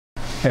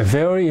a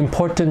very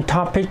important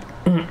topic,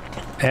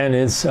 and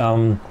it's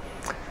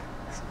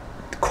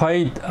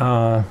quite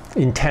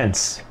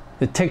intense.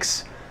 It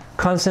takes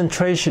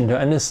concentration to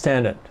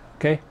understand it.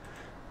 Okay,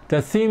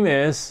 the theme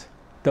is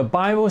the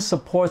Bible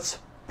supports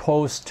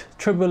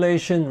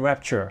post-tribulation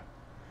rapture.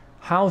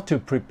 How to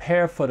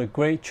prepare for the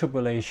Great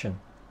Tribulation.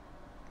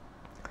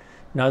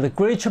 Now, the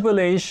Great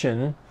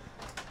Tribulation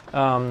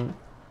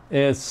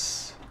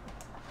is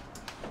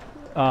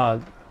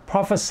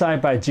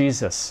prophesied by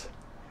Jesus.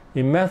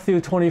 In Matthew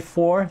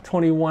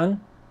 24:21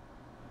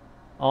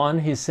 on,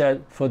 he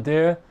said, For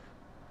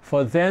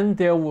then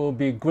there will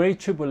be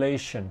great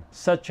tribulation,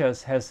 such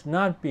as has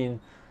not been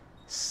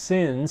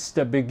since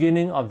the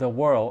beginning of the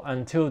world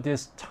until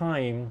this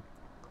time,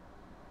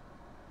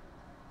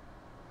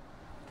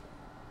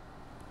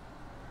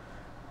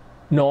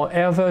 nor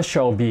ever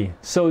shall be.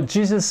 So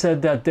Jesus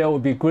said that there will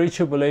be great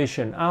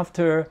tribulation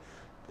after,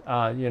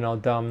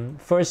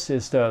 first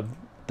is the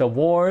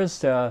wars,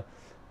 the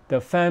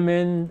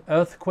famine,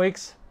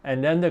 earthquakes,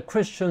 and then the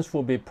Christians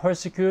will be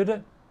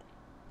persecuted.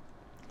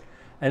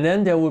 And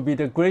then there will be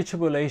the Great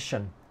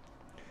Tribulation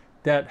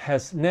that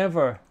has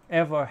never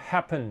ever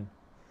happened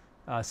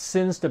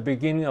since the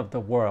beginning of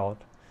the world.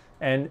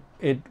 And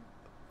it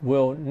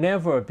will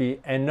never be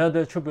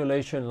another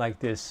tribulation like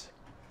this.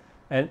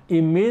 And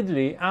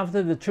immediately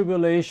after the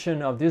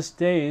tribulation of these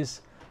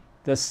days,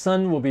 the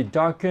sun will be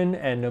darkened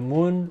and the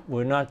moon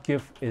will not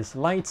give its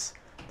lights.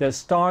 The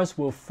stars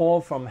will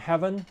fall from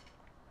heaven,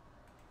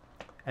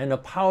 and the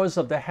powers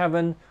of the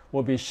heaven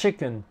will be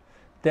shaken.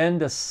 Then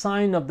the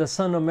sign of the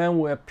Son of Man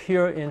will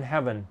appear in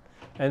heaven.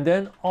 And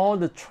then all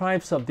the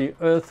tribes of the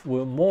earth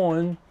will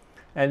mourn,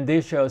 and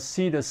they shall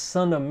see the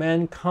Son of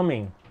Man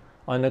coming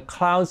on the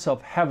clouds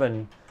of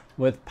heaven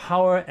with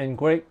power and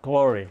great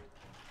glory.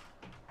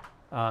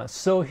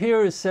 So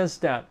here it says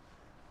that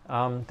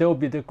there will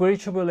be the Great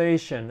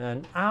Tribulation,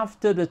 and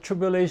after the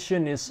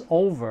tribulation is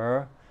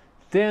over,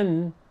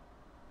 then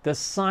the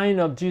sign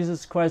of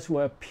Jesus Christ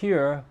will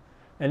appear,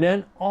 and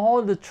then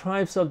all the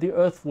tribes of the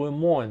earth will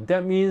mourn.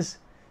 That means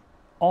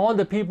all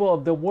the people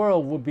of the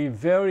world will be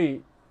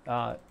they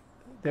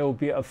will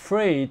be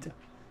afraid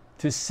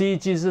to see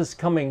Jesus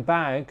coming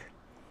back,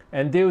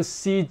 and they will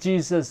see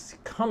Jesus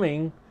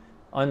coming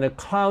on the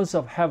clouds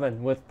of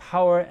heaven with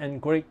power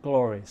and great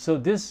glory. So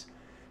this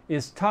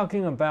is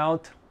talking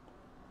about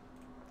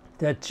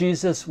that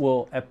Jesus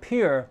will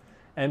appear,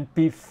 and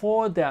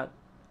before that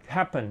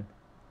happen,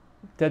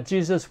 that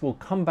Jesus will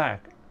come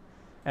back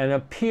and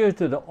appear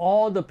to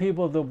all the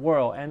people of the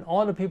world, and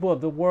all the people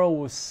of the world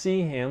will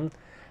see him,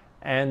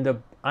 and the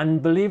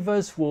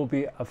unbelievers will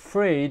be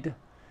afraid,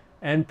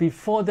 and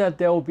before that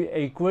there will be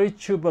a great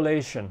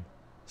tribulation.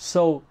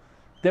 So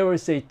there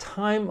is a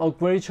time of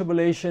great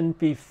tribulation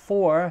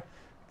before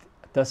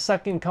the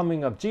second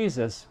coming of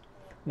Jesus.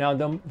 Now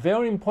the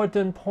very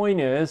important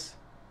point is,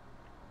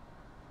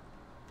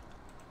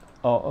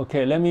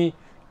 let me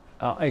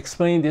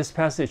explain this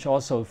passage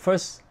also. 1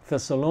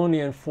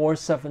 Thessalonians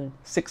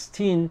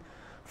 4:16,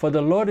 For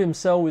the Lord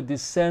himself will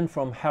descend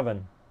from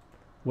heaven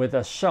with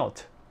a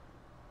shout,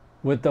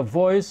 with the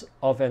voice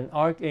of an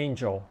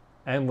archangel,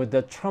 and with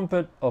the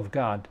trumpet of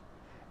God,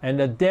 and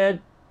the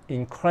dead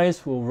in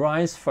Christ will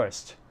rise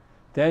first.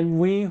 Then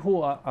we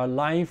who are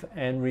alive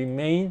and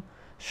remain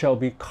shall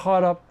be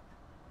caught up,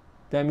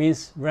 that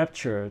means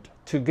raptured,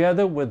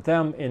 together with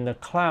them in the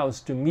clouds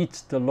to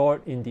meet the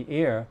Lord in the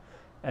air,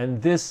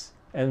 and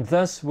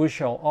thus we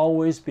shall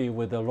always be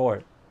with the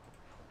Lord.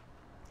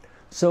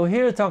 So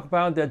here talk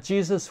about that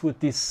Jesus would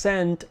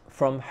descend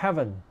from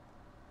heaven,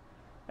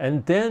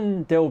 and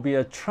then there will be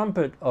a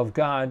trumpet of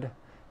God,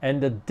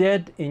 and the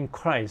dead in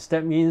Christ.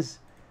 That means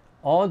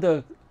all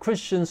the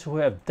Christians who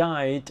have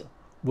died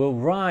will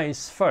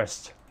rise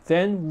first.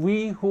 Then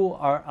we who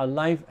are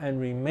alive and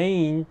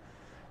remain,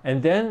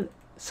 and then,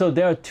 so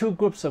there are two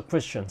groups of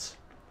Christians.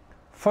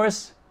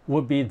 First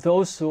would be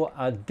those who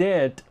are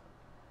dead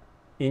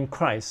in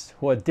Christ,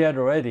 who are dead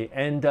already,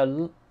 and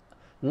the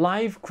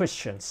live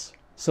Christians.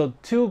 So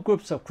two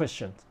groups of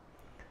Christians.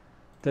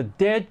 The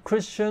dead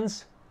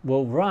Christians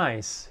will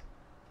rise,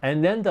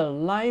 and then the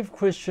live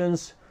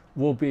Christians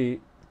will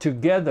be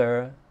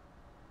together,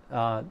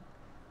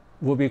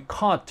 will be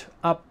caught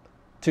up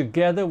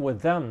together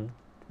with them,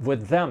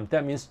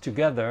 that means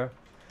together,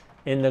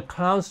 in the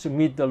clouds to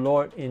meet the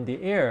Lord in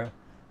the air.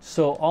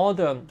 So all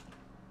the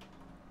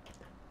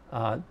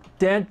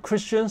dead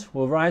Christians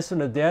will rise from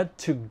the dead,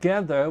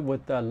 together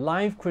with the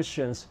live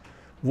Christians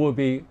will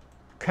be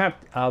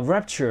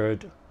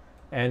raptured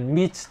and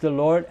meet the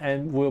Lord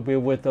and will be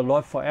with the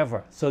Lord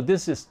forever. So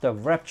this is the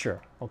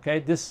rapture. Okay,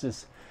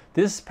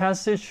 this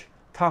passage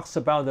talks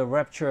about the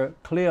rapture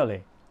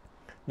clearly.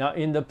 Now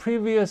in the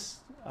previous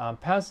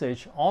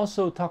passage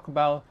also talk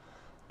about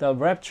the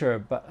rapture,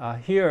 but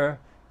here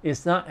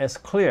it's not as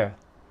clear.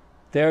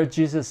 There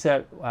Jesus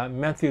said,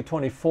 Matthew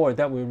 24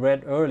 that we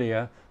read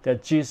earlier,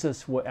 that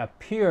Jesus will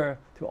appear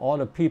to all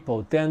the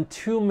people. Then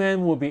two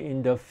men will be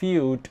in the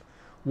field,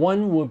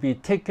 one will be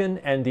taken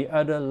and the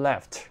other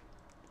left.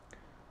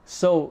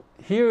 So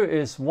here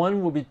is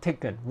one will be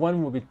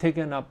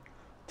taken up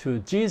to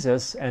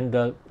Jesus, and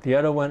the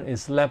other one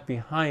is left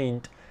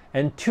behind.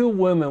 And two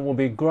women will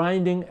be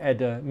grinding at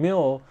the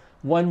mill.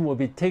 One will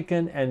be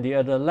taken and the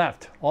other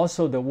left.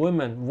 Also the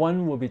women,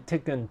 one will be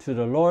taken to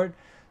the Lord,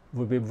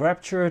 will be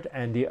raptured,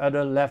 and the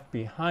other left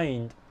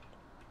behind.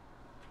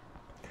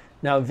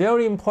 Now,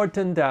 very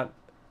important that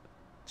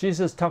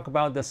Jesus talked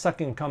about the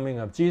second coming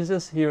of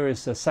Jesus. Here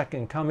is the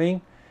second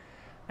coming.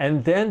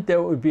 And then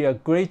there will be a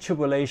great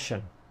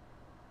tribulation.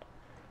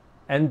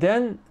 And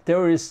then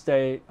there is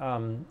a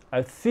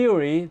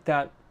theory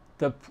that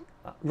the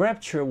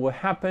rapture will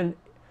happen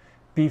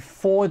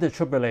before the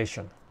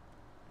tribulation.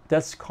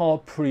 That's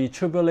called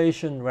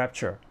pre-tribulation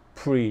rapture.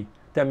 Pre,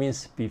 that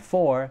means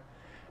before.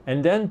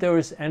 And then there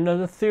is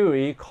another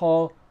theory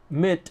called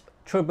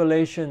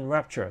mid-tribulation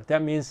rapture.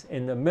 That means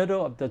in the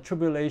middle of the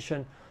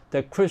tribulation,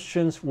 the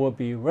Christians will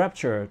be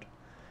raptured.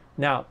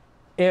 Now,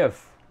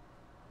 if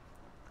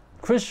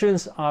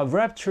Christians are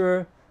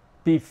raptured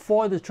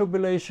before the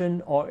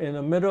tribulation or in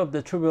the middle of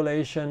the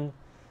tribulation,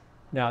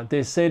 now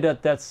they say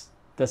that that's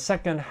the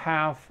second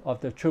half of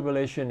the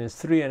tribulation is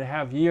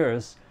 3.5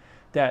 years.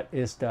 That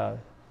is the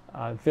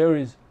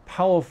very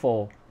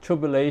powerful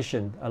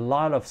tribulation, a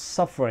lot of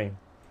suffering.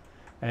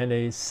 And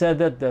they said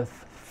that the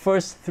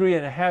first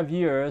 3.5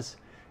 years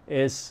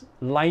is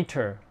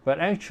lighter, but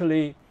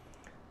actually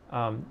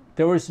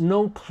there is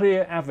no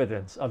clear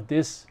evidence of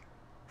this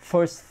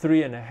first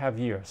 3.5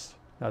 years.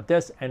 Now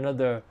that's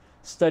another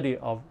study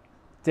of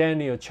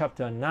Daniel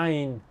chapter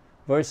 9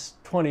 verse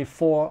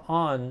 24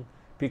 on,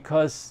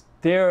 because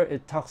there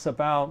it talks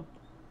about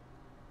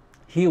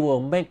he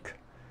will make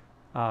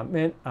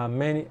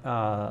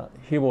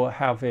he will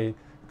have a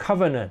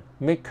covenant,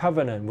 make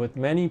covenant with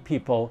many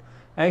people.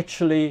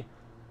 Actually,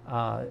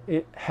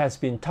 it has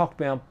been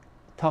talking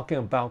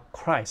about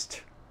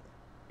Christ.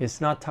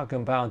 It's not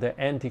talking about the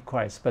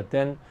Antichrist. But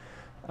then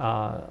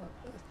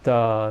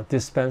the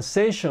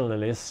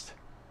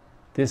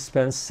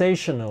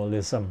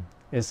dispensationalism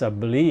is a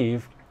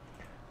belief,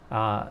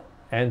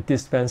 and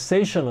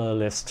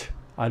dispensationalists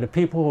are the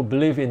people who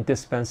believe in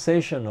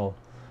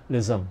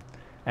dispensationalism,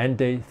 and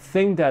they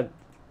think that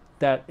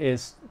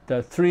is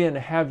the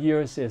 3.5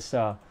 years is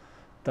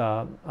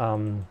the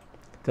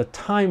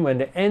time when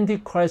the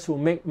Antichrist will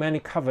make many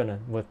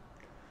covenant with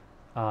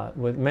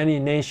many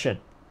nations.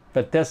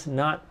 But that's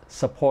not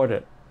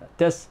supported.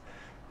 That's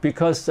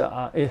because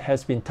it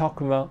has been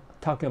talking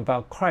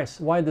about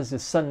Christ. Why does it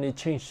suddenly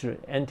change to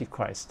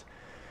Antichrist?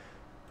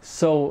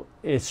 So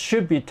it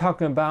should be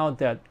talking about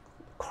that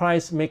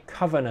Christ make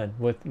covenant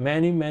with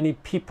many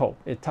people.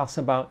 It talks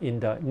about in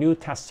the New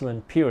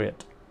Testament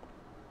period.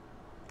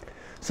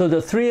 So the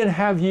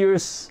 3.5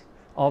 years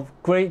of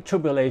great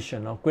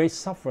tribulation, of great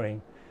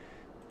suffering.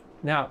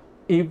 Now,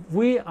 if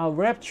we are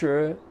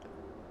raptured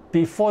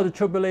before the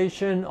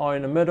tribulation or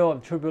in the middle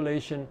of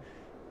tribulation,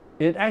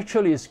 it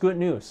actually is good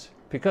news,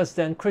 because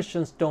then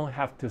Christians don't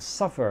have to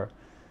suffer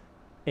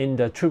in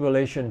the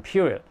tribulation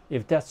period,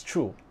 if that's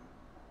true.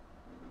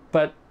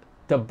 But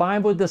the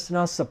Bible does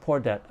not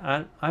support that.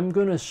 And I'm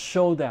going to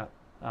show that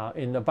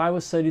in the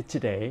Bible study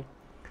today.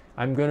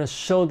 I'm going to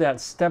show that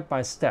step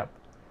by step,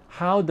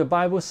 how the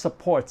Bible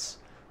supports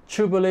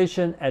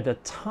tribulation at the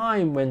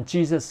time when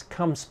Jesus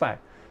comes back.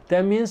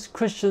 That means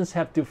Christians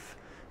have to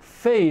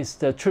face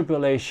the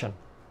tribulation.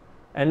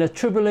 And the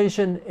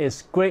tribulation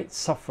is great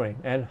suffering.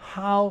 And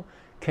how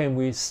can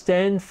we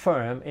stand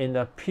firm in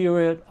the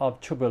period of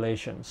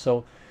tribulation?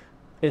 So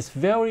it's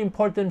very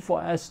important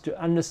for us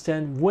to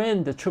understand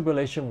when the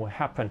tribulation will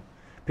happen,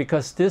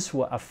 because this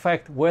will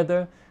affect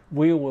whether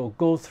we will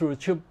go through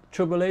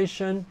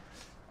tribulation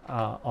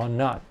or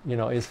not. You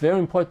know, it's very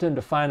important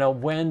to find out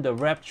when the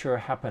rapture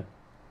happened.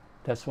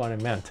 That's what I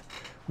meant.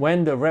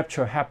 When the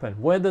rapture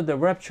happened. Whether the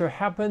rapture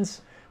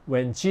happens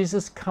when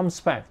Jesus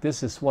comes back,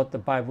 this is what the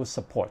Bible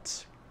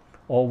supports.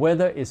 Or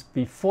whether it's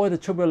before the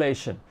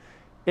tribulation.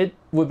 It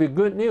will be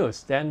good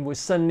news. Then we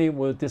suddenly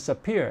will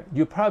disappear.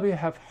 You probably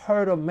have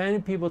heard of many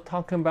people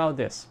talking about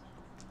this.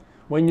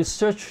 When you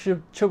search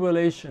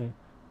tribulation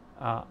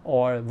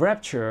or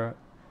rapture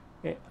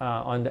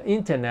on the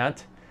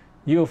internet,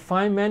 you'll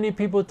find many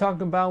people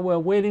talking about we're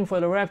waiting for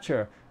the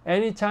rapture.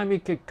 Anytime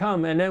it could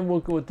come, and then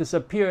we'll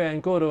disappear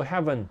and go to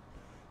heaven.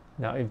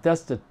 Now, if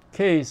that's the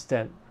case,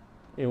 then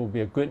it will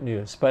be a good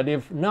news. But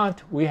if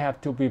not, we have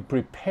to be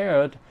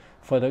prepared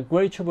for the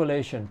Great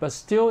Tribulation. But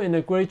still in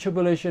the Great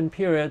Tribulation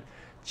period,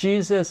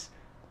 Jesus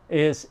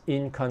is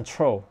in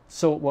control.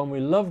 So when we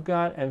love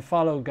God and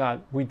follow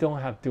God, we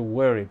don't have to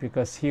worry,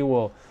 because He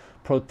will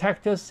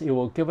protect us. He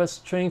will give us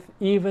strength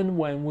even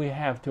when we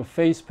have to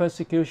face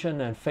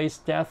persecution and face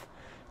death.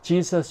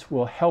 Jesus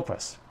will help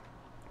us.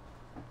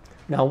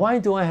 Now, why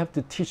do I have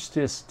to teach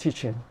this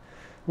teaching?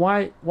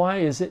 Why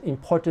is it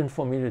important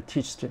for me to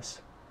teach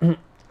this?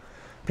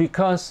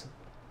 Because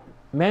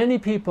many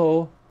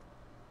people,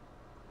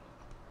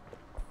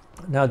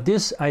 now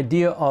this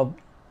idea of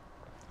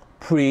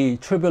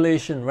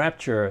pre-tribulation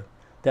rapture,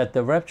 that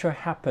the rapture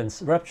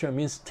happens, rapture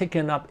means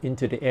taken up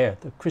into the air,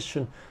 the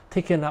Christian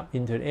taken up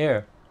into the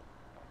air.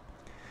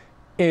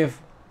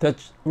 If the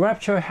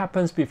rapture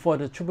happens before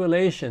the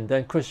tribulation,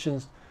 then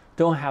Christians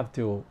don't have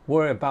to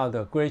worry about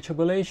the Great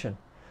Tribulation.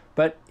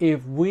 But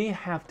if we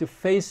have to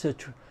face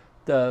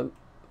the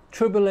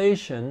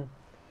tribulation,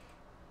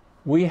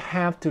 we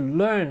have to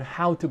learn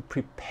how to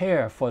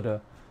prepare for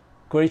the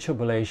Great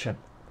Tribulation.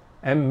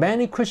 And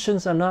many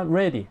Christians are not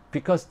ready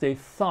because they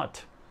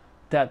thought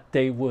that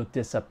they would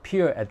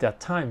disappear at that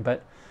time.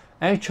 But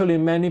actually,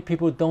 many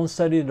people don't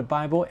study the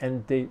Bible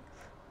and they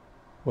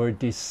were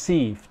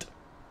deceived.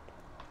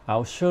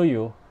 I'll show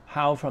you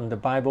how from the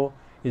Bible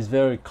is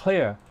very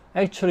clear.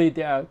 Actually,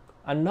 there are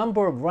a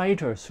number of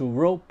writers who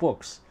wrote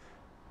books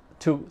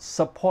to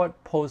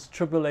support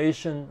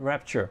post-tribulation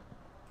rapture.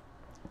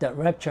 That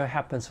rapture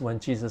happens when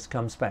Jesus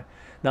comes back.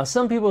 Now,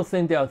 some people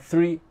think there are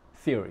three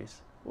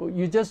theories. Well,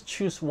 you just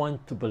choose one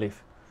to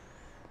believe.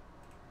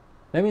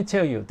 Let me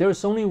tell you,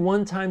 there's only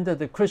one time that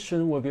the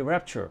Christian will be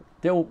raptured.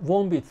 There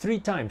won't be three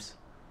times.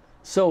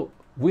 So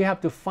we have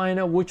to find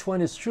out which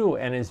one is true,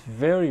 and it's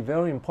very,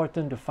 very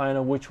important to find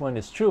out which one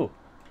is true.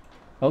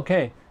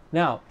 Okay,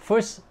 now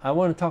first I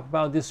want to talk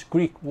about this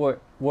Greek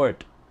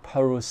word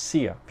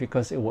parousia,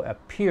 because it will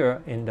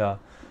appear in the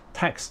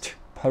text,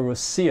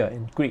 parousia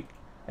in Greek,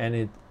 and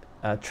it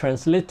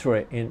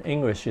transliterate in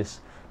English is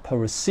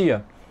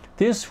parousia.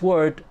 This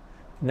word,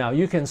 now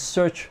you can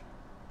search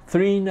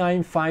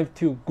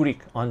 3952 Greek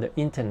on the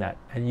internet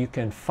and you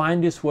can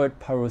find this word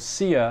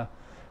parousia,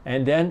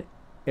 and then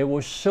it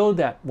will show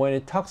that when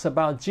it talks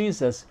about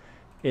Jesus,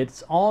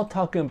 it's all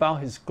talking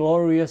about his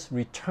glorious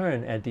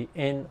return at the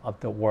end of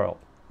the world.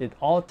 It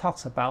all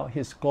talks about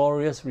his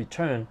glorious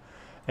return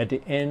at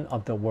the end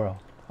of the world.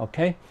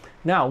 Okay,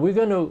 now we're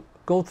going to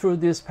go through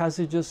these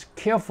passages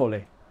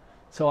carefully,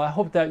 so I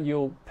hope that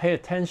you pay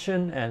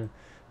attention and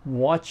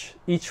watch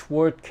each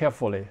word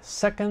carefully.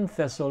 2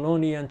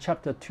 Thessalonians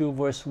chapter 2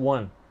 verse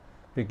 1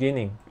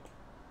 beginning.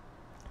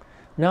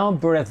 Now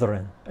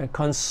brethren,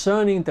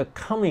 concerning the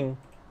coming,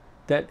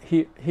 that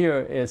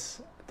here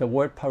is the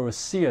word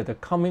parousia, the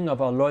coming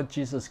of our Lord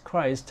Jesus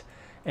Christ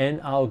and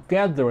our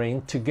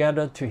gathering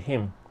together to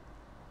him.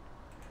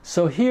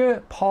 So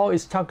here Paul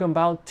is talking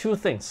about two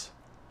things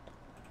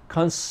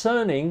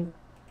concerning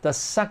the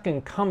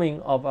second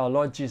coming of our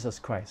Lord Jesus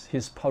Christ,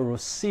 his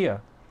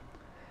parousia,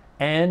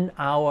 and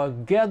our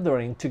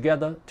gathering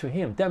together to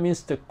him. That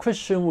means the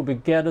Christian will be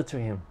gathered to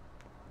him.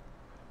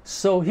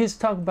 So he's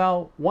talking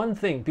about one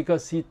thing,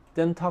 because he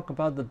then talked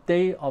about the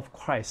day of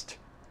Christ.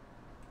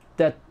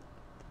 That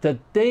the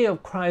day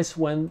of Christ,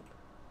 when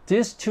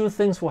these two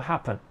things will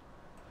happen,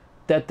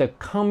 that the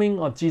coming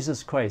of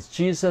Jesus Christ,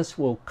 Jesus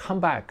will come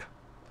back.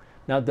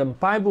 Now the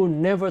Bible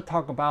never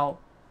talk about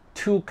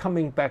two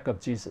coming back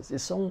of Jesus.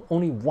 It's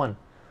only one.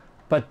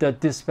 But the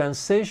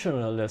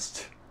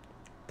dispensationalists,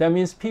 that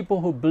means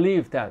people who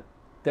believe that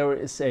there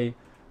is a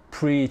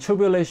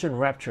pre-tribulation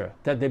rapture,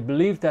 that they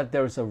believe that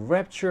there is a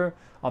rapture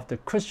of the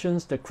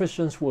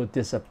Christians will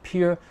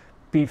disappear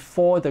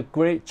before the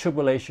Great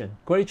Tribulation.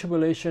 Great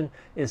Tribulation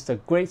is the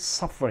great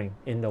suffering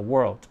in the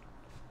world.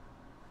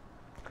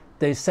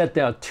 They said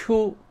there are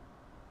two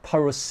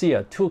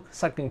parousia, two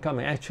second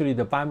coming. Actually,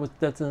 the Bible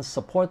doesn't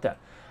support that.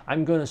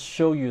 I'm going to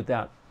show you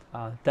that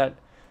that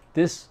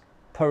this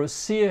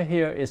parousia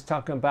here is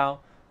talking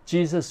about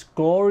Jesus'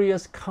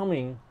 glorious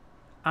coming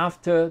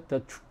after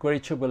the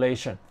Great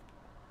Tribulation.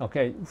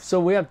 Okay, so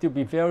we have to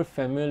be very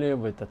familiar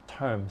with the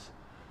terms.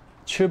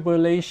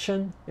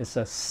 Tribulation is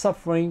a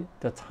suffering,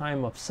 the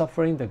time of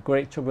suffering, the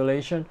Great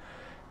Tribulation.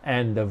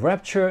 And the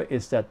rapture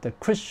is that the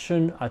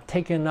Christians are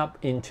taken up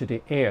into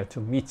the air to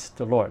meet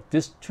the Lord.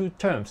 These two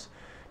terms,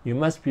 you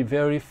must be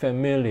very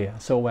familiar.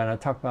 So when I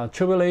talk about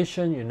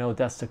tribulation, you know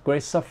that's the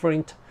great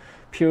suffering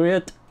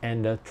period.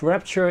 And the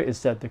rapture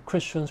is that the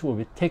Christians will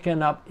be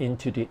taken up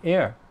into the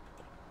air.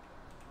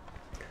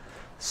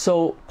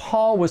 So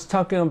Paul was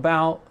talking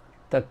about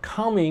the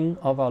coming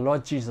of our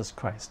Lord Jesus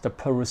Christ, the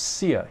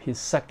parousia, his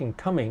second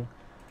coming,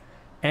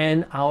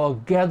 and our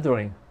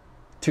gathering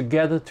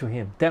together to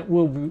him, that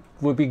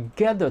will be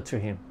gathered to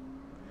him.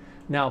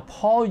 Now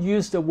Paul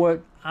used the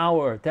word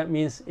our, that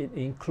means it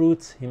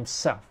includes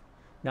himself.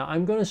 Now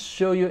I'm going to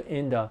show you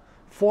in the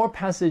four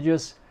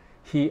passages,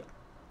 he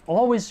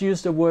always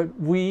used the word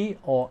we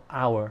or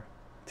our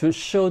to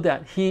show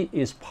that he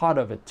is part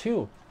of it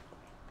too.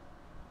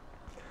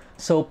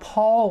 So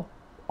Paul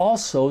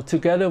also,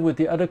 together with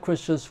the other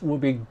Christians, will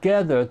be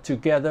gathered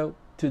together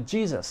to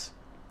Jesus.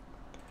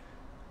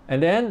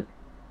 And then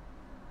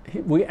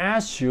we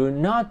ask you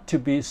not to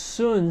be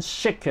soon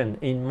shaken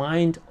in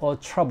mind or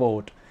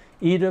troubled,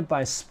 either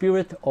by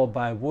spirit or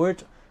by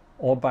word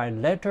or by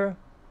letter,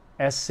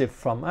 as if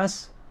from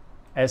us,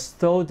 as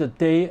though the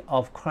day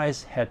of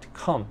Christ had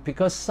come.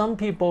 Because some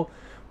people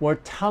were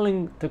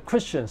telling the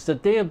Christians the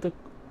day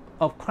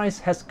of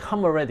Christ has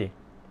come already.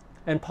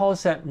 And Paul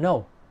said,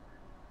 no.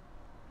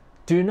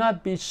 Do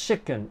not be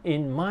shaken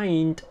in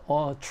mind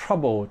or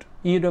troubled,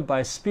 either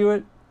by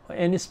spirit, or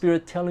any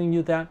spirit telling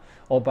you that,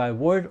 or by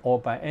word, or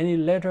by any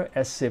letter,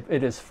 as if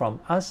it is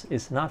from us,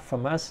 is not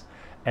from us,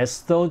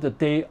 as though the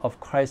day of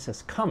Christ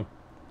has come.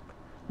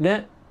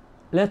 Let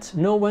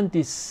no one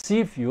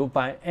deceive you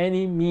by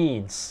any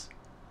means,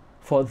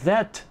 for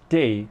that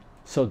day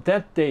So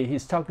that day,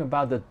 he's talking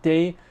about the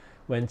day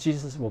when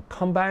Jesus will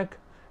come back,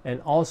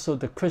 and also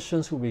the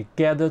Christians will be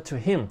gathered to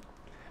him.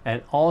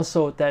 And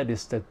also that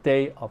is the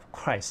day of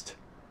Christ.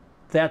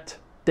 That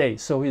day.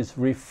 So he's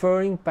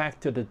referring back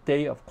to the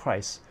day of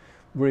Christ,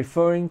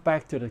 referring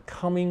back to the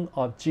coming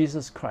of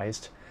Jesus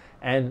Christ,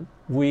 and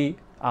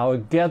our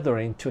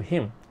gathering to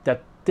him.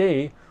 That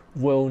day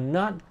will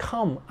not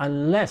come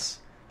unless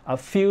a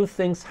few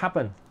things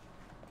happen.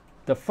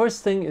 The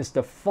first thing is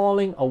the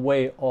falling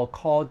away, or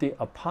called the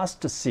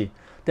apostasy.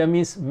 That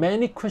means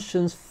many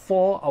Christians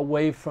fall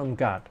away from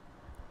God.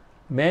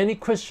 Many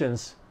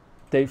Christians,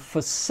 they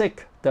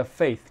forsake the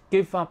faith,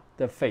 give up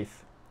the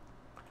faith.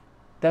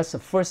 That's the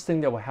first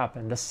thing that will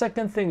happen. The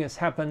second thing is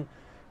happen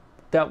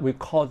that we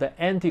call the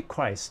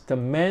Antichrist. The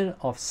man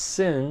of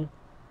sin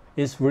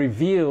is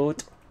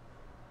revealed.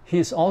 He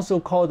is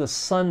also called the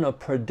son of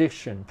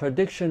perdition.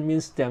 Perdition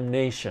means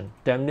damnation,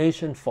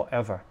 damnation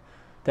forever,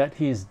 that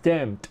he is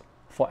damned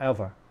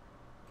forever.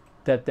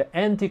 That the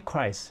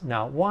Antichrist,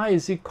 now why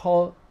is he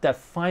called that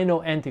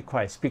final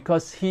Antichrist?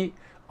 Because he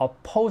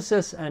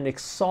opposes and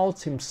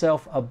exalts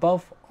himself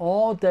above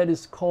all that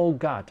is called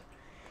God.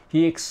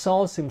 He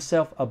exalts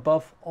himself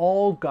above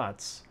all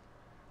gods,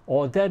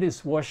 or that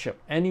is worship,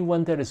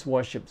 anyone that is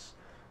worshipped,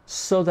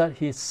 so that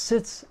he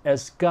sits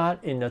as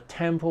God in the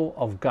temple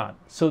of God.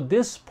 So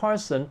this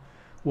person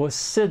will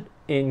sit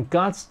in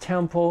God's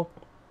temple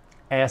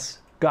as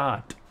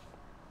God.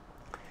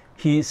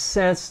 He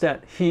says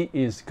that he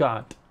is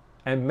God,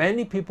 and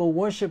many people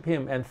worship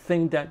him and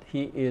think that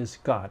he is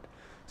God.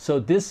 So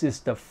this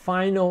is the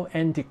final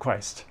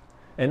Antichrist.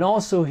 And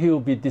also he will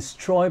be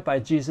destroyed by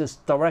Jesus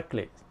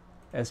directly,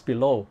 as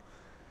below.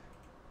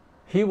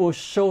 He will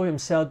show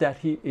himself that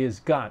he is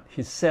God.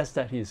 He says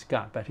that he is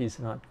God, but he's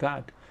not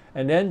God.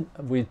 And then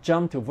we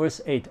jump to verse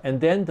 8.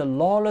 And then the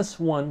lawless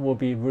one will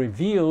be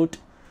revealed,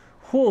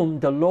 whom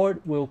the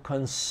Lord will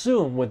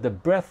consume with the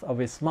breath of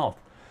his mouth.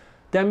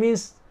 That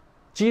means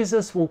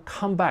Jesus will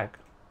come back,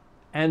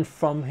 and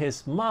from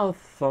his mouth,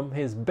 from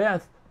his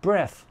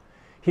breath,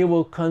 he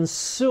will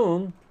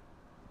consume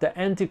the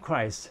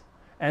Antichrist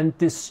and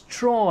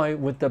destroy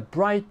with the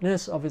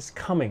brightness of his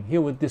coming. He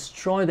will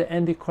destroy the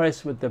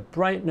Antichrist with the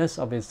brightness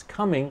of his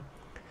coming.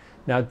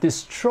 Now,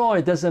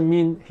 destroy doesn't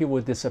mean he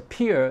will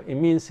disappear. It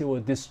means he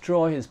will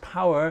destroy his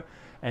power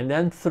and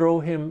then throw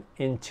him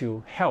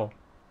into hell.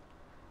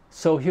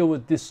 So he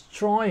will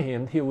destroy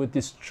him. He will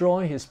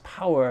destroy his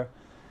power,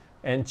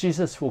 and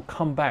Jesus will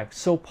come back.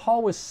 So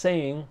Paul was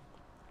saying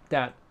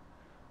that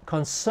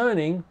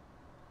concerning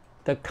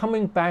the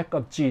coming back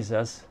of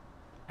Jesus,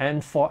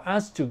 and for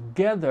us to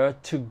gather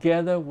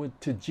together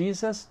to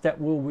Jesus, that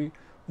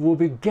will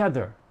be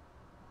gathered.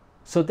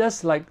 So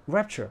that's like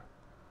rapture.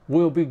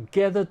 We'll be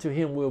gathered to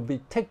him, we'll be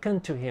taken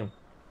to him.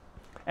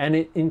 And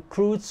it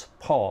includes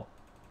Paul.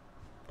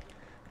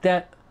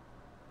 That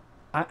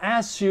I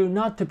ask you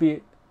not to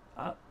be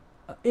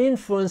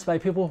influenced by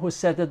people who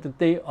said that the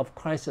day of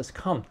Christ has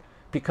come,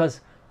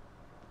 because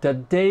the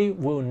day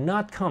will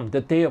not come.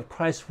 The day of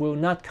Christ will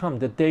not come.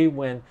 The day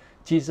when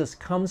Jesus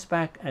comes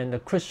back and the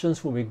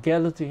Christians will be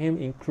gathered to him,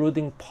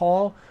 including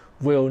Paul,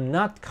 will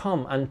not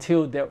come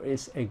until there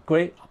is a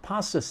great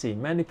apostasy.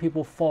 Many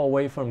people fall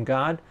away from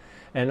God.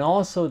 And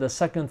also the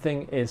second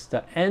thing is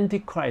the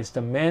Antichrist,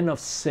 the man of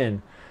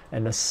sin,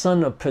 and the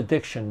son of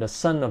perdition, the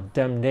son of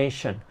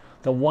damnation,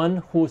 the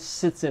one who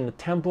sits in the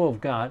temple of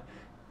God,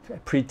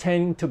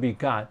 pretending to be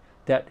God,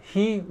 that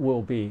he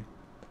will be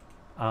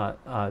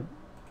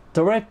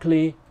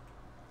directly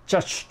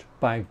judged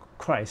by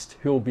Christ.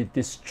 He will be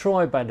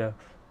destroyed by the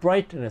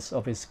brightness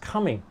of his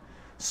coming.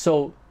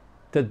 So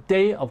the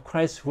day of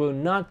Christ will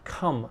not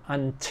come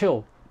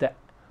until the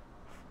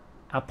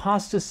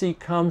apostasy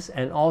comes,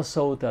 and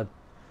also the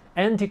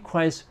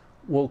Antichrist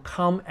will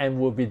come and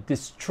will be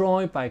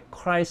destroyed by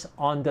Christ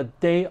on the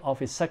day of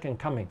his second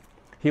coming.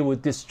 He will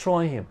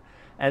destroy him.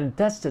 And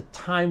that's the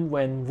time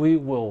when we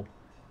will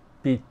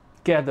be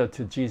gathered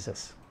to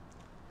Jesus.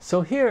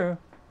 So here,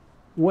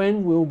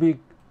 when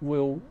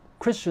will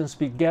Christians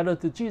be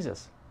gathered to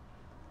Jesus?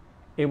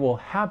 It will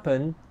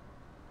happen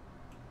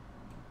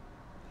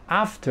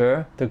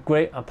after the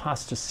great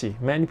apostasy.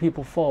 Many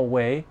people fall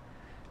away,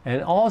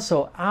 and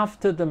also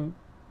after the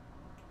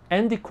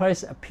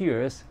Antichrist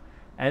appears,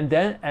 and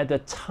then at the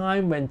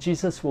time when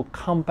Jesus will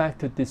come back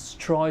to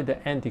destroy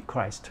the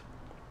Antichrist.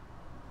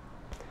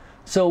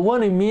 So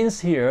what it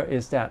means here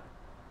is that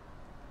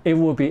it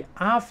will be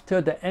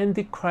after the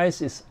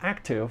Antichrist is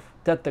active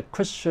that the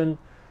Christian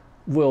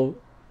will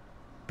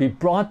be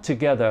brought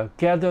together,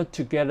 gathered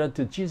together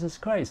to Jesus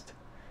Christ.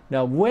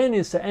 Now, when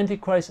is the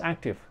Antichrist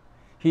active?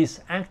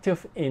 He's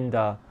active in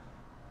the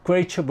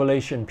Great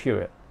Tribulation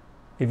period.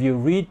 If you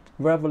read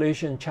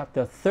Revelation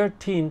chapter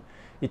 13,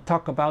 it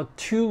talks about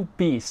two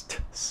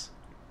beasts.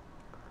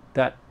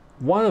 That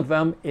one of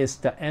them is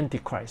the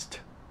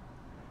Antichrist,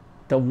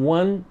 the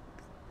one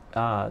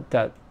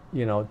that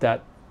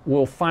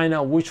we'll find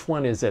out which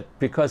one is it,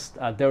 because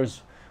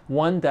there's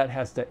one that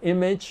has the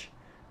image,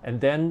 and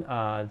then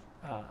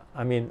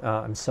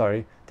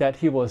that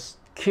he was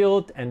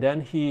killed, and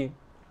then he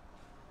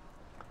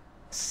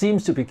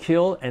seems to be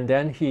killed, and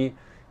then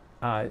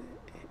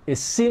it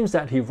seems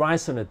that he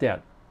rises from the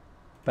dead.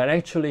 But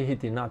actually he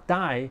did not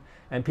die,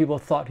 and people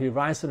thought he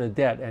rises from the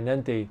dead, and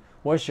then they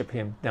worship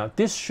him. Now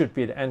this should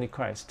be the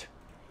Antichrist.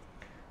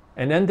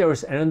 And then there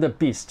is another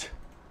beast.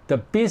 The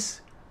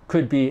beast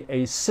could be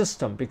a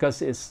system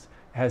because it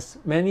has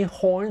many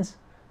horns,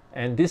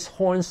 and these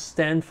horns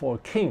stand for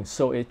king,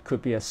 so it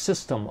could be a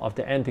system of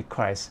the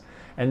Antichrist.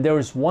 And there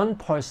is one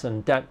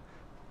person that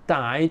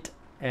died,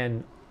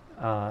 and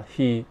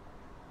he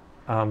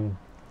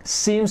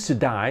seems to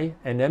die,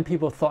 and then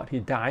people thought he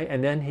died,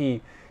 and then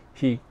he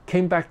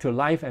came back to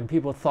life, and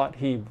people thought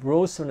he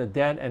rose from the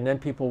dead, and then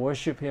people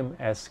worship him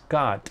as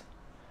God.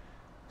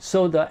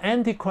 So the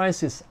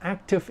Antichrist is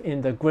active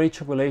in the Great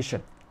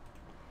Tribulation.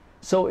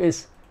 So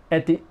it's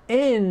at the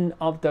end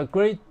of the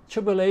Great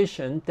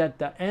Tribulation that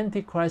the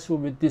Antichrist will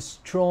be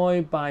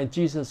destroyed by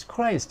Jesus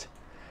Christ.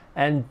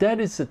 And that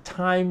is the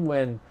time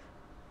when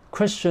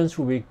Christians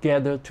will be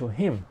gathered to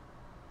him,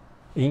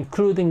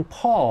 including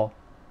Paul.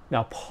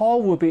 Now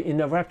Paul will be in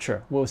the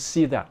rapture. We'll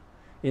see that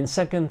in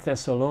 2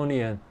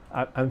 Thessalonians.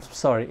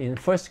 In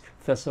 1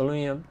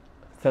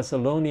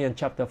 Thessalonians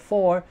chapter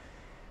 4,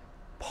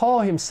 Paul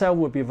himself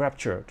will be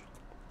raptured.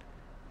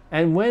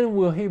 And when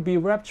will he be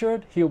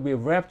raptured? He will be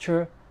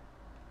raptured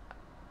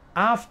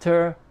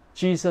after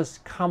Jesus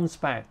comes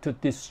back to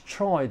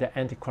destroy the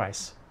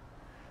Antichrist.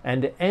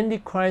 And the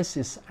Antichrist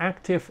is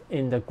active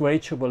in the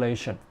Great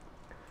Tribulation.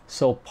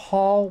 So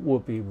Paul will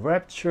be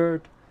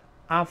raptured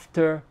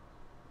after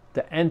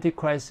the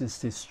Antichrist is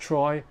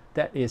destroyed.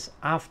 That is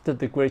after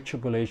the Great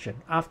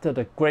Tribulation, after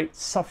the great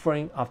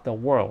suffering of the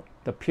world,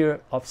 the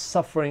period of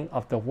suffering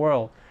of the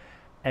world.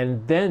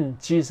 And then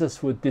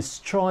Jesus will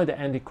destroy the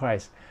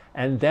Antichrist.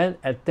 And then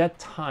at that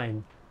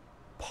time,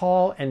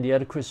 Paul and the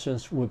other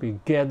Christians will be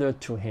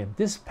gathered to him.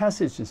 This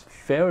passage is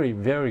very,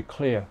 very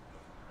clear.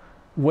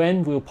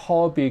 When will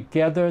Paul be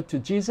gathered to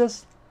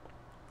Jesus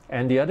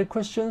and the other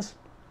Christians?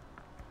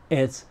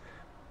 It's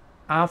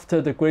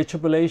after the Great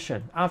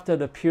Tribulation, after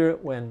the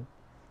period when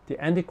the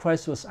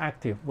Antichrist was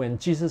active, when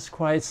Jesus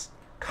Christ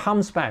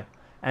comes back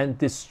and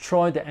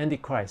destroys the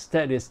Antichrist.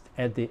 That is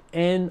at the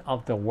end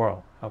of the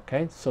world.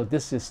 Okay, so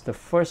this is the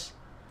first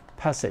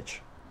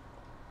passage.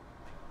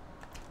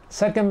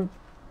 Second,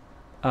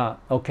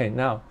 okay,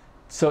 now,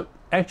 so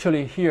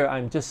actually here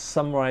I'm just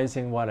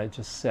summarizing what I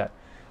just said.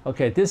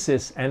 Okay, this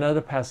is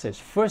another passage.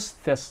 1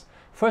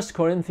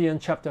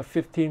 Corinthians chapter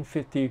 15,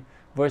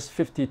 verse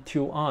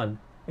 52 on.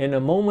 In a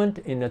moment,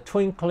 in the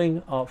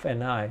twinkling of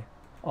an eye,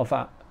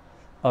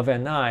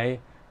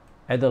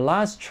 at the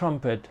last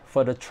trumpet,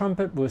 for the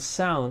trumpet will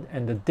sound,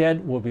 and the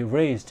dead will be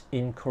raised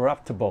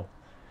incorruptible,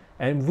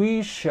 and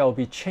we shall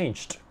be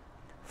changed.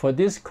 For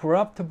this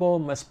corruptible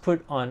must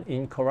put on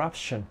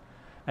incorruption,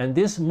 and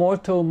this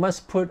mortal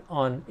must put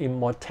on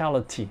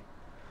immortality.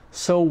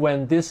 So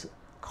when this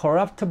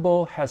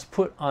corruptible has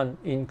put on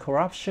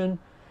incorruption,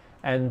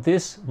 and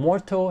this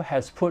mortal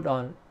has put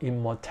on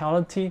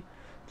immortality,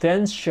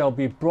 then shall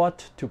be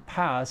brought to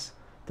pass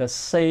the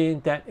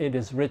saying that it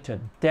is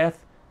written,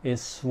 death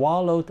is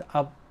swallowed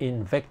up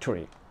in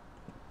victory.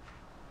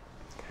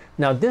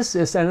 Now this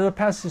is another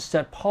passage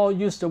that Paul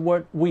used the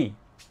word we,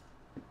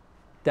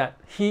 that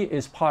he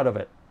is part of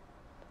it.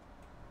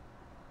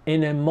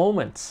 In a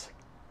moment,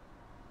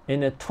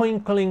 in a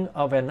twinkling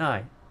of an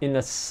eye, in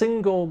a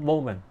single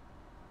moment,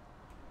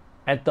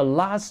 at the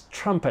last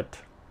trumpet.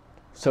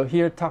 So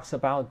here it talks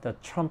about the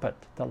trumpet,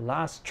 the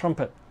last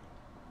trumpet.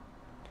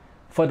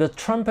 For the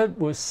trumpet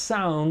will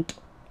sound,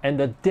 and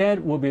the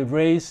dead will be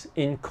raised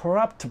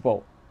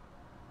incorruptible.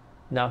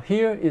 Now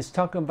here is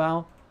talking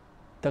about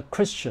the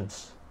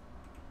Christians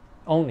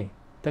only.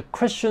 The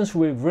Christians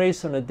will be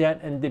raised from the dead,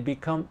 and they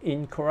become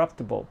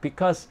incorruptible,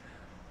 because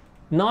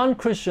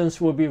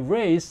non-Christians will be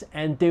raised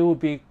and they will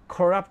be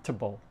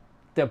corruptible.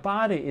 Their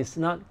body is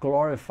not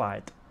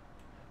glorified.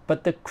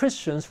 But the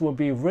Christians will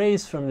be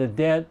raised from the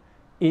dead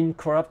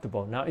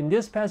incorruptible. Now in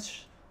this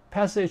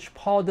passage,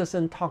 Paul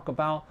doesn't talk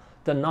about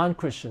the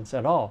non-Christians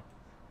at all.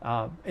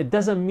 It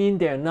doesn't mean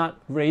they're not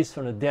raised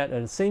from the dead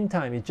at the same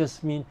time. It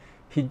just means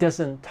he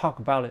doesn't talk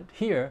about it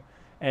here.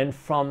 And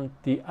from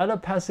the other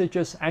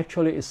passages,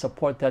 actually it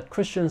supports that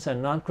Christians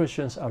and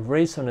non-Christians are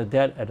raised from the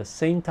dead at the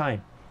same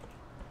time.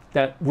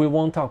 That we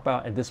won't talk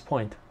about at this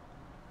point.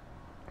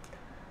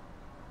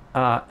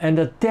 And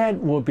the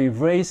dead will be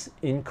raised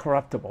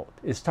incorruptible.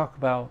 It's talk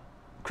about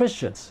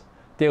Christians.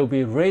 They will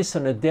be raised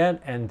from the dead,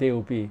 and they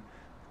will be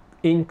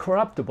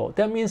incorruptible.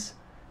 That means,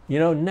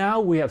 now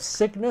we have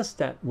sickness,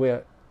 that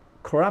we're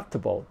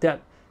corruptible,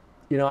 that,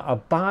 our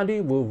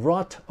body will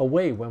rot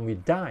away when we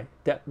die,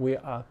 that we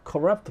are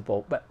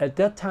corruptible. But at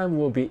that time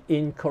we'll be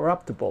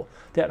incorruptible,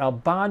 that our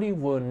body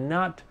will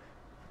not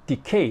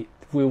decay.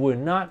 We will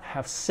not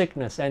have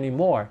sickness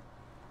anymore.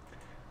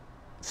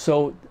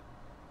 So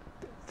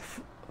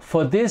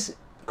for this,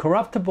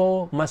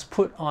 corruptible must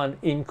put on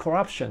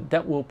incorruption.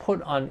 That will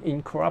put on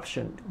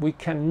incorruption. We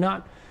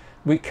cannot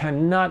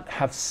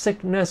have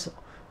sickness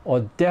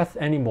or death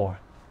anymore.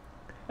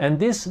 And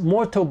this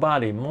mortal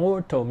body,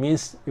 mortal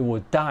means it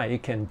will die,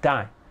 it can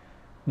die,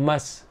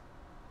 must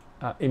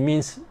it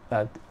means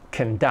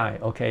can die,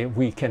 okay?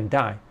 We can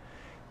die.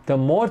 The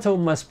mortal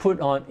must put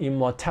on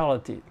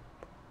immortality.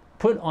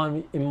 Put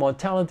on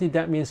immortality,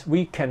 that means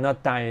we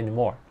cannot die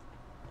anymore.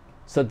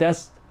 So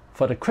that's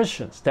for the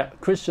Christians,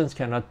 that Christians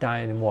cannot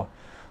die anymore.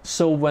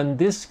 So when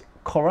this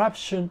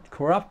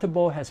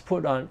corruptible has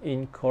put on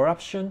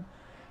incorruption,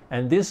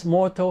 and this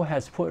mortal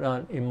has put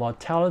on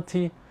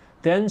immortality,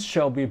 then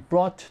shall be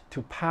brought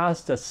to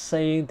pass the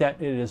saying that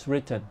it is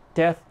written,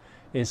 death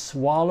is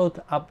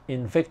swallowed up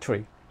in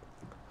victory.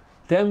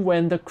 Then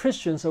when the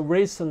Christians are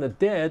raised from the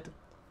dead,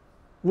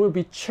 will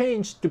be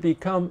changed to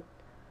become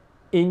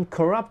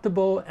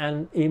incorruptible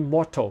and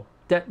immortal,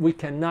 that we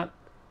cannot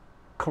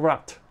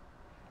corrupt,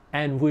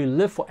 and we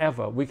live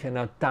forever. We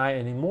cannot die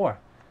anymore.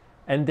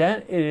 And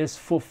then it is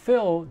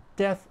fulfilled,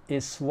 death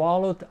is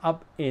swallowed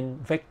up in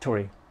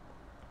victory.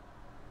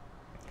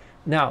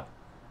 Now,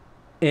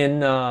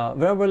 in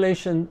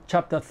Revelation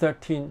chapter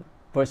 13,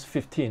 verse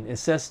 15, it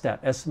says that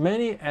as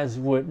many as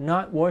would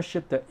not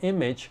worship the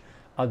image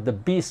of the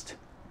beast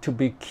to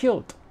be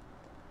killed.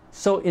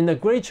 So in the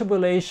Great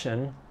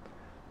Tribulation,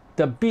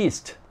 the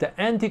beast, the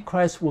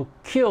Antichrist, will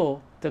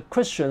kill the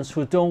Christians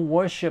who don't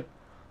worship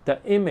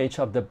the image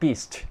of the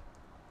beast.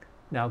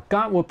 Now,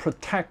 God will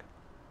protect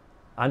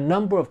a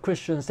number of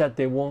Christians that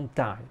they won't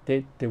die,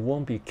 they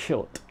won't be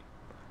killed.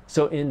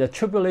 So in the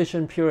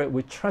tribulation period,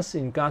 we trust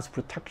in God's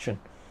protection.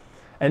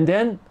 And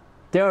then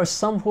there are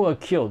some who are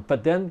killed,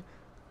 but then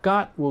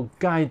God will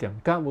guide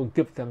them. God will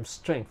give them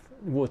strength.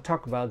 We'll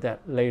talk about that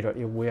later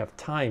if we have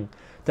time.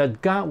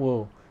 That God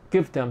will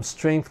give them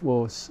strength,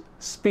 will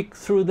speak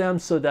through them,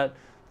 so that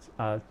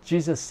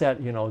Jesus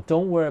said, you know,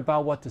 don't worry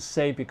about what to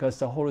say, because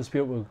the Holy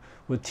Spirit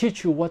will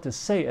teach you what to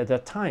say at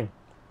that time.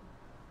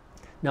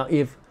 Now,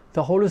 if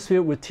the Holy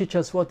Spirit will teach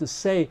us what to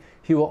say,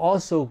 He will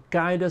also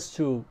guide us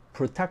to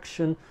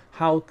protection,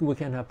 how we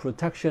can have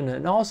protection,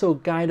 and also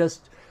guide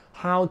us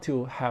how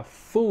to have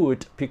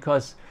food,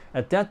 because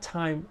at that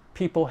time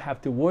people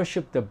have to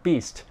worship the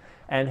beast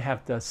and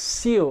have the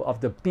seal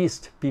of the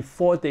beast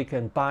before they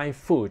can buy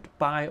food,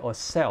 buy or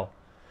sell.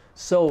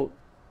 So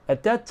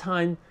at that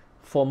time,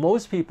 for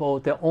most people,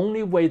 the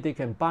only way they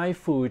can buy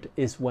food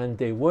is when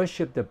they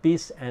worship the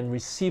beast and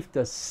receive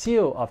the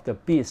seal of the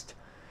beast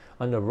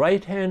on the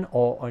right hand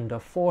or on the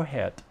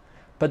forehead.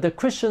 But the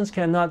Christians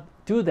cannot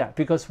do that,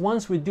 because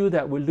once we do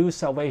that, we lose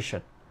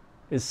salvation.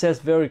 It says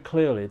very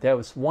clearly, there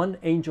was one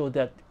angel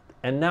that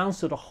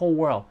announced to the whole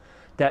world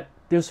that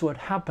this would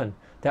happen,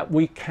 that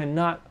we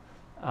cannot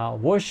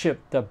worship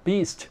the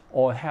beast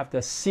or have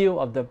the seal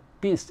of the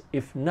beast.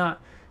 If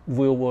not,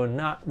 we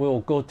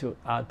will go to,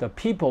 the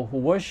people who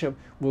worship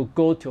will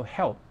go to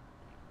hell.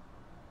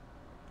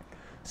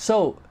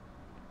 So,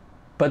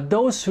 but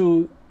those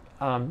who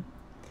don't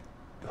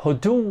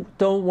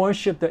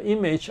worship the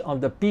image of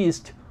the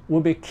beast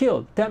will be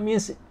killed. That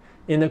means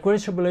in the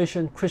Great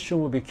Tribulation, Christian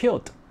will be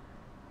killed.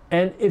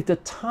 And if the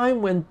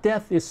time when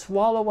death is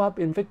swallowed up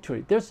in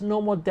victory, there's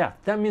no more death.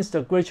 That means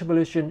the Great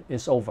Tribulation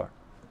is over.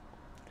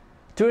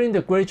 During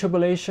the Great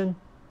Tribulation,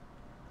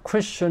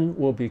 Christian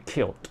will be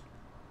killed.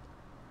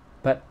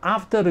 But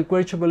after the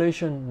Great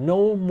Tribulation,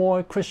 no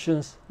more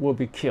Christians will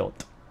be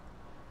killed.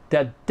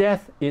 That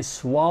death is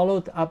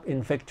swallowed up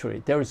in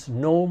victory. There is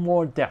no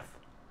more death.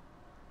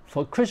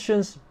 For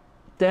Christians,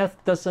 death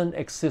doesn't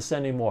exist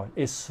anymore.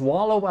 It's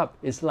swallowed up.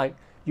 It's like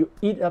you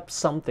eat up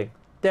something.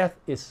 Death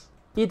is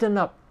eaten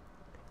up.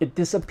 It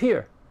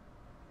disappears.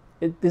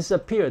 It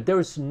disappears.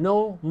 There is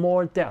no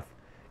more death.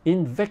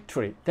 In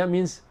victory. That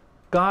means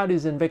God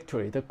is in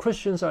victory. The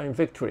Christians are in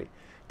victory.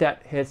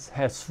 That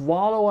has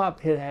swallowed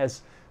up. It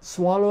has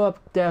swallowed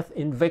up death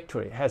in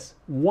victory. Has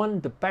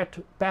won the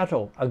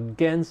battle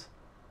against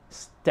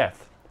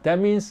death. That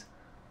means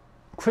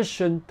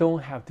Christians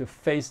don't have to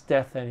face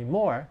death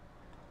anymore.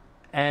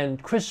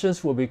 And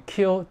Christians will be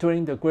killed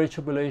during the Great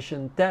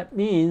Tribulation. That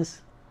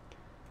means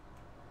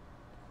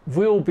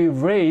will be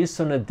raised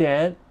from the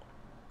dead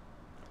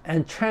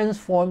and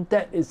transformed.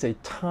 That is a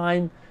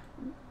time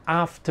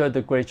after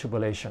the Great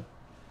Tribulation.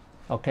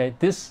 Okay,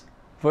 this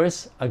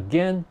verse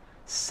again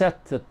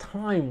set the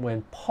time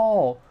when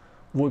Paul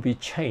will be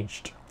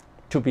changed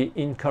to be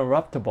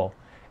incorruptible.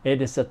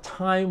 It is a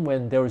time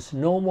when there is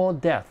no more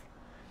death.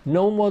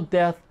 No more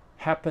death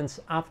happens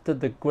after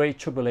the Great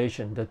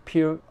Tribulation, the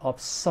period of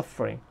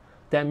suffering.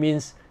 That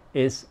means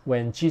is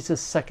when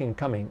Jesus' second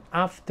coming,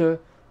 after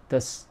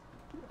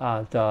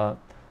the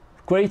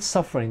great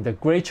suffering, the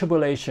Great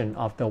Tribulation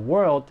of the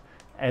world,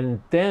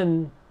 and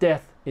then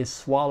death is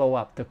swallowed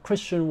up. The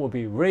Christian will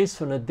be raised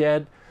from the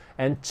dead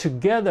and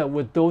together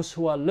with those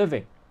who are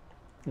living.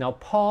 Now,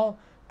 Paul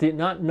did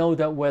not know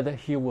that whether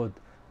he would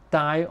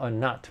die or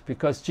not,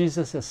 because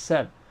Jesus has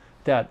said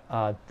that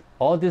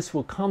all this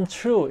will come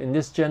true in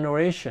this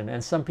generation,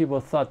 and some people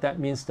thought that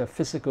means the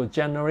physical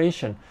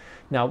generation.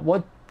 Now,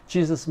 what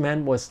Jesus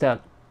meant was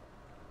that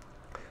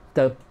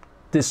the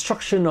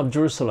destruction of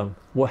Jerusalem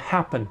will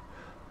happen.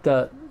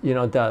 What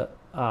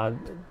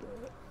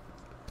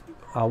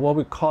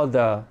we call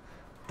the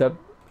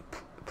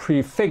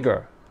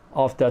prefigure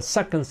of the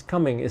second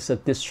coming is the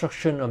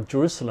destruction of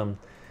Jerusalem.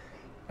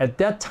 at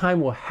that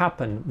time will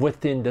happen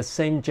within the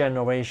same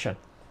generation.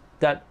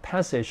 That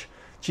passage,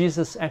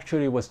 Jesus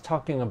actually was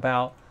talking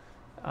about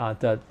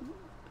the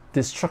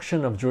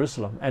destruction of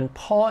Jerusalem. And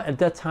Paul at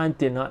that time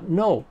did not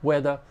know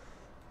whether,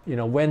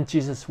 when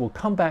Jesus will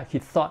come back. He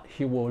thought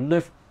he will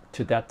live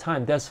to that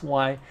time. That's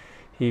why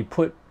he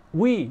put,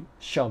 we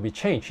shall be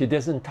changed. He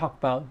doesn't talk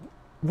about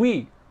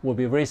we will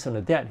be raised from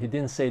the dead. He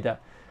didn't say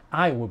that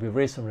I will be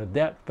raised from the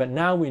dead. But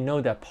now we know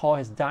that Paul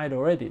has died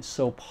already.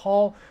 So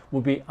Paul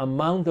will be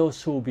among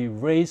those who will be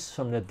raised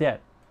from the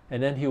dead.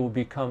 And then he will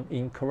become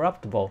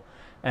incorruptible.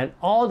 And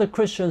all the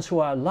Christians who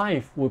are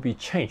alive will be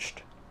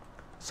changed.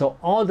 So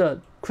all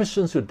the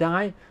Christians who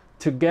die,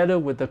 together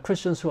with the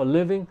Christians who are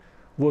living,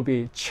 will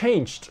be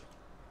changed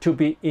to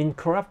be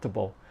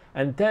incorruptible.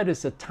 And that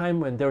is the time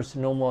when there's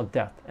no more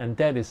death. And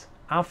that is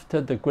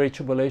after the Great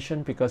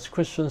Tribulation, because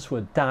Christians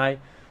will die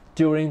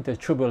during the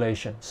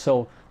tribulation.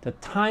 So the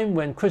time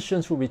when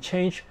Christians will be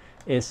changed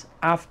is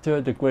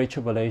after the Great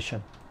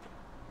Tribulation.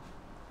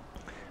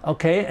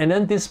 Okay, and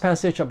then this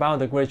passage about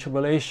the Great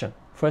Tribulation,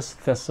 1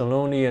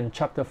 Thessalonians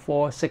chapter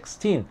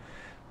 4:16.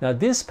 Now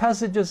these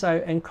passages I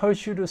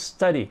encourage you to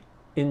study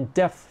in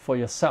depth for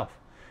yourself.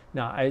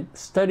 Now I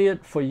study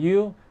it for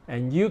you,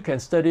 and you can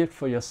study it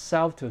for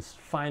yourself to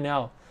find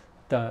out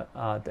the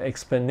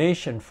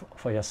explanation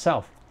for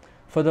yourself.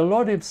 For the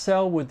Lord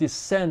himself will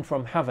descend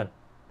from heaven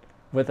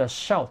with a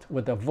shout,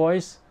 with the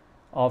voice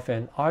of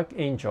an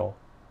archangel,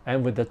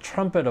 and with the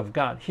trumpet of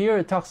God. Here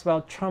it talks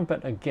about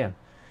trumpet again.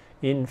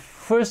 In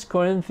 1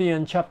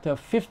 Corinthians chapter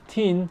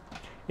 15,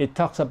 it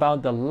talks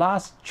about the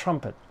last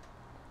trumpet.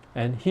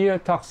 And here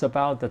it talks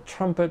about the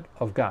trumpet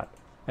of God.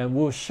 And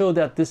we'll show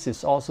that this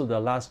is also the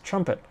last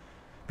trumpet,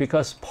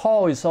 because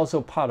Paul is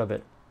also part of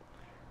it.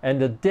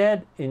 And the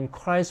dead in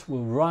Christ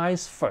will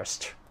rise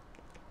first.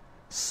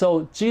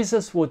 So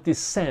Jesus will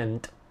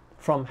descend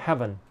from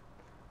heaven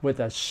with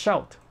a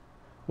shout,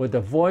 with the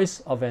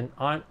voice of an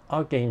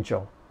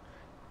archangel,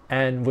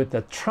 and with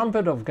the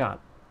trumpet of God.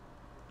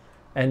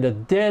 And the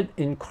dead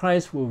in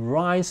Christ will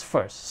rise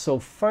first. So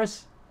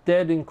first,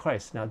 dead in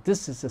Christ. Now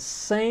this is the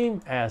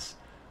same as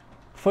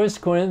 1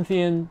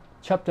 Corinthians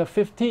chapter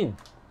 15.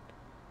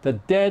 The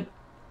dead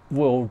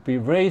will be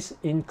raised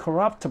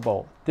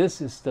incorruptible.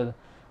 This is the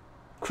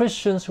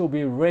Christians who will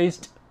be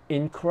raised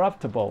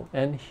incorruptible.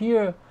 And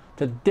here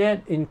the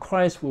dead in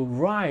Christ will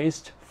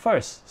rise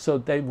first. So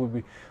they will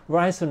be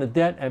rise from the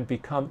dead and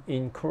become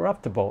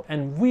incorruptible.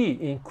 And we,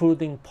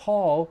 including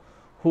Paul,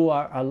 who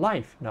are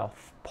alive. Now,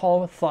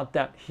 Paul thought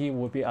that he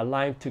would be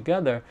alive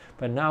together,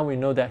 but now we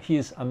know that he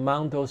is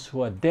among those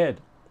who are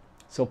dead.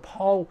 So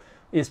Paul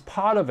is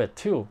part of it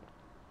too.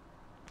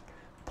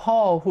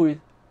 Paul, who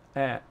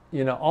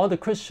all the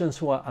Christians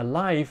who are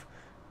alive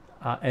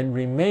and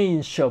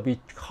remain shall be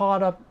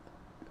caught up,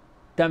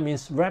 that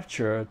means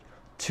raptured,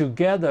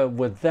 together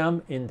with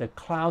them in the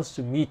clouds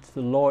to meet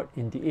the Lord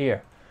in the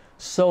air.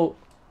 So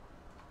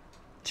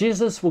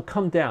Jesus will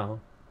come down,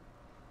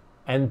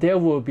 and there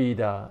will be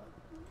the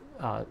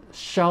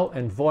shout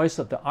and voice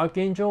of the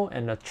archangel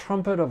and the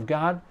trumpet of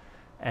God,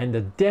 and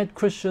the dead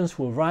Christians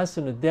will rise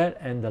from the dead,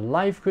 and the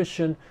live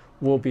Christian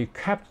will be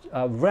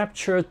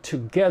raptured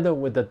together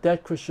with the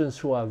dead Christians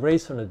who are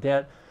raised from the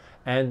dead,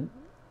 and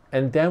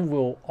then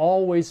will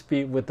always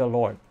be with the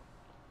Lord.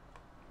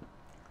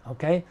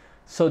 Okay,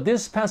 so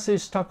this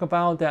passage talk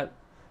about that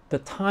the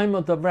time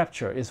of the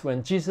rapture is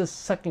when Jesus'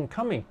 second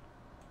coming,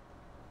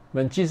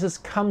 when Jesus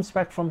comes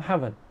back from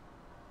heaven.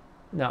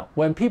 Now,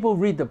 when people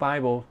read the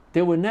Bible,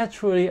 they will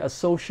naturally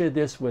associate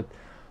this with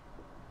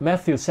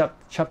Matthew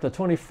chapter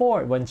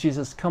 24, when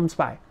Jesus comes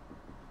back.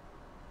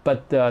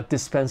 But the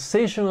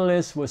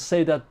dispensationalists will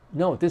say that,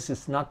 no, this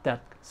is not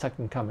that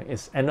second coming.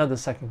 It's another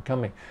second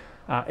coming.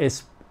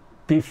 It's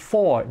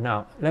before.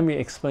 Now, let me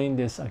explain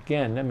this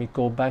again. Let me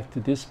go back to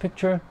this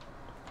picture.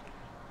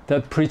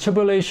 The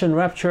pre-tribulation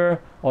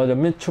rapture or the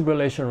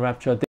mid-tribulation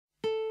rapture,